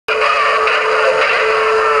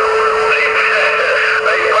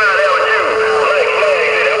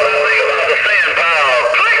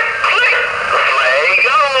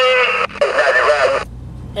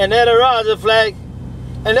And that a Roger flag.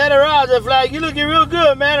 And that a Roger flag. You looking real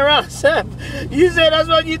good, man, around the sand. You said that's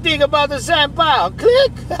what you think about the sand pile.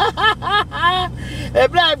 Click. Hey,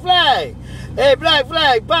 Black Flag. Hey, Black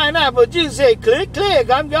Flag. Pineapple juice. Say click, click.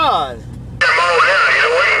 I'm gone.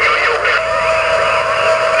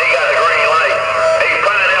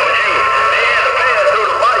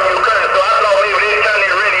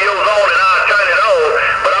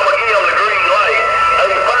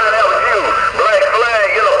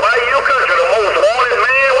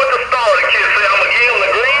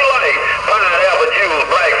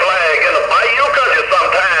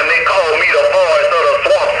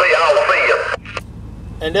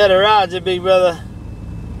 And that a Roger, big brother.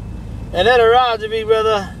 And that a Roger, big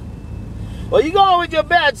brother. Well, you go on with your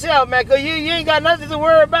bad self, man, because you ain't got nothing to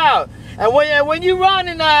worry about. And when you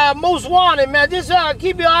running most wanted, man, just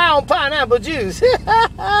keep your eye on pineapple juice.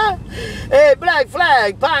 Hey, Black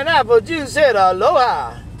Flag, pineapple juice said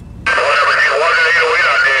aloha.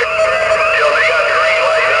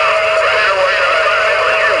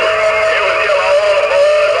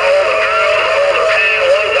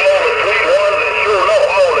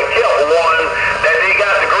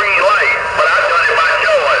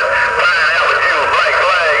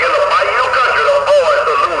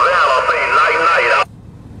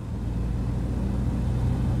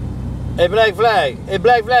 Hey, Black Flag. Hey,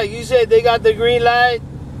 Black Flag, you said they got the green light,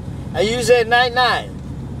 and you said night-night.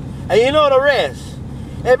 And you know the rest.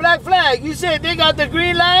 Hey, Black Flag, you said they got the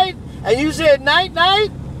green light, and you said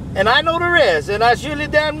night-night, and I know the rest, and I surely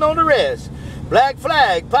damn know the rest. Black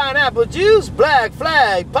Flag, pineapple juice, Black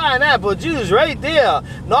Flag, pineapple juice right there.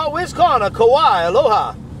 Northwest corner, Kauai,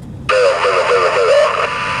 aloha.